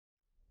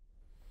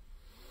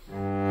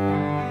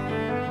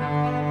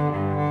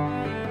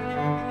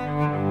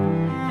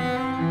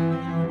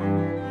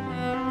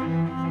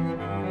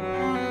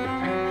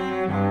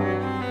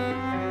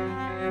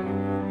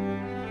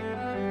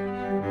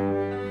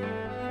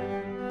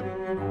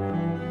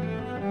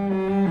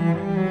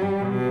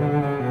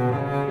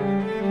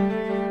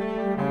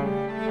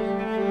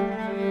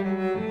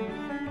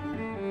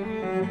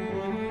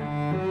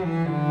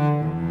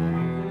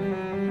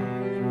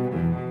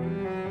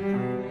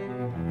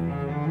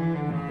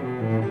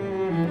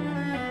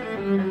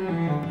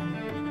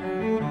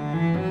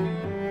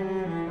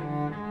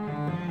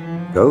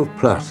Go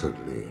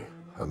placidly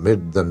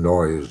amid the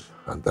noise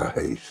and the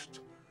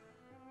haste,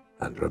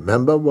 and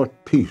remember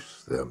what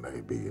peace there may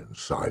be in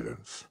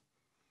silence.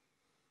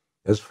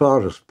 As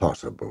far as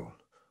possible,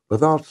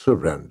 without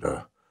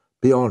surrender,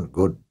 be on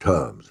good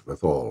terms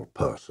with all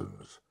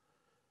persons.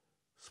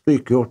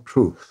 Speak your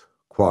truth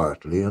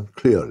quietly and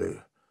clearly,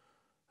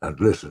 and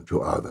listen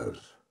to others.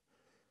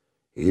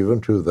 Even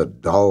to the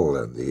dull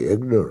and the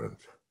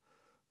ignorant,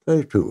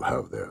 they too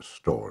have their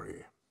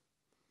story.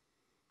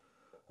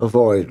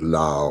 Avoid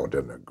loud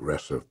and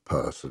aggressive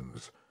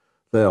persons.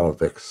 They are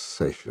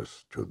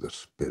vexatious to the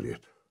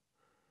spirit.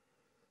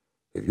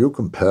 If you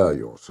compare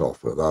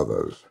yourself with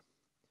others,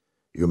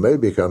 you may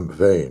become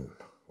vain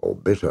or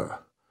bitter,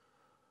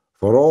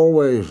 for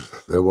always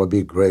there will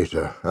be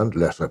greater and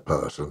lesser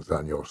persons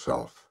than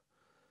yourself.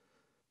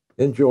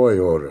 Enjoy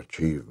your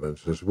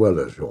achievements as well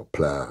as your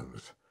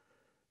plans.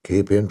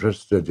 Keep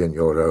interested in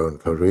your own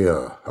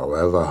career,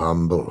 however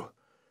humble.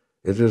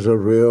 It is a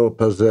real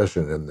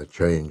possession in the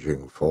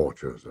changing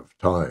fortunes of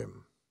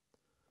time.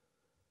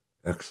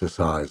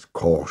 Exercise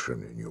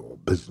caution in your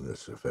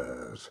business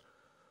affairs,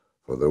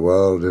 for the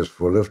world is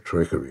full of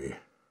trickery.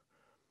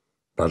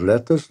 But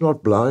let this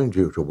not blind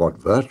you to what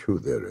virtue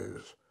there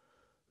is.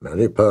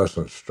 Many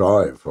persons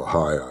strive for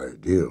high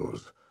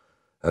ideals,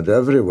 and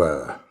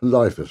everywhere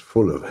life is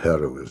full of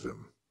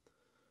heroism.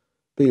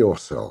 Be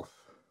yourself.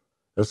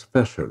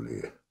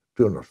 Especially,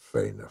 do not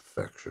feign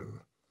affection.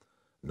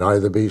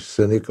 Neither be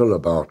cynical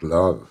about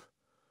love,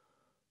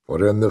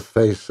 for in the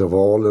face of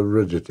all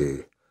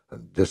aridity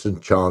and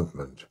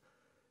disenchantment,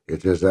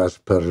 it is as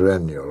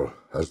perennial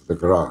as the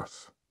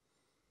grass.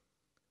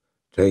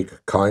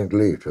 Take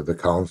kindly to the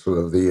counsel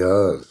of the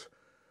years,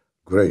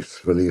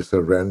 gracefully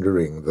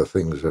surrendering the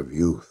things of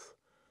youth.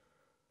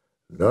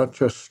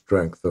 Nurture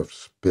strength of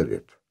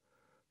spirit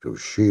to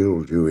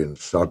shield you in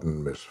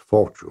sudden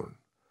misfortune,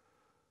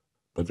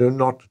 but do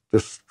not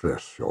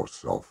distress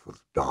yourself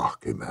with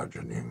dark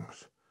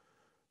imaginings.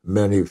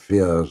 Many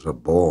fears are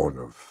born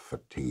of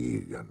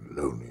fatigue and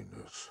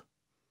loneliness.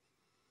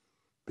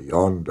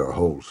 Beyond a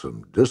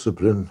wholesome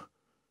discipline,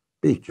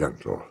 be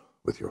gentle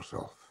with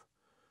yourself.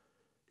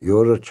 You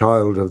are a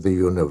child of the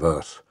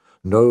universe,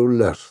 no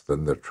less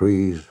than the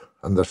trees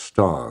and the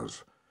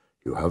stars.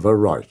 You have a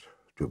right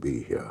to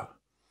be here.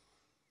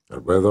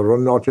 And whether or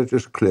not it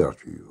is clear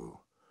to you,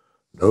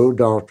 no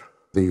doubt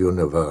the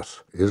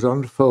universe is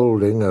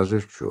unfolding as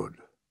it should.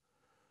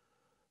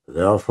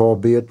 Therefore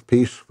be at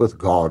peace with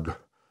God,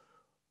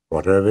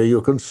 whatever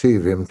you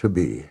conceive him to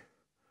be.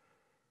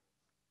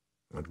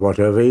 And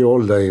whatever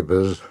your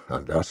labors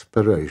and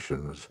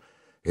aspirations,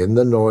 in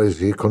the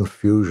noisy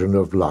confusion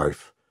of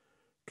life,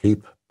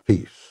 keep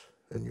peace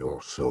in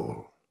your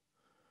soul.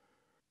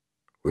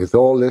 With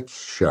all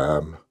its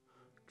sham,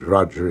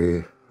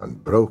 drudgery,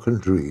 and broken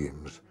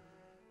dreams,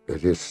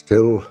 it is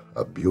still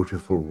a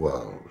beautiful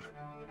world.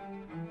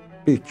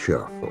 Be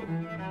cheerful.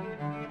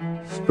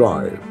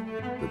 Strive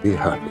to be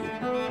happy.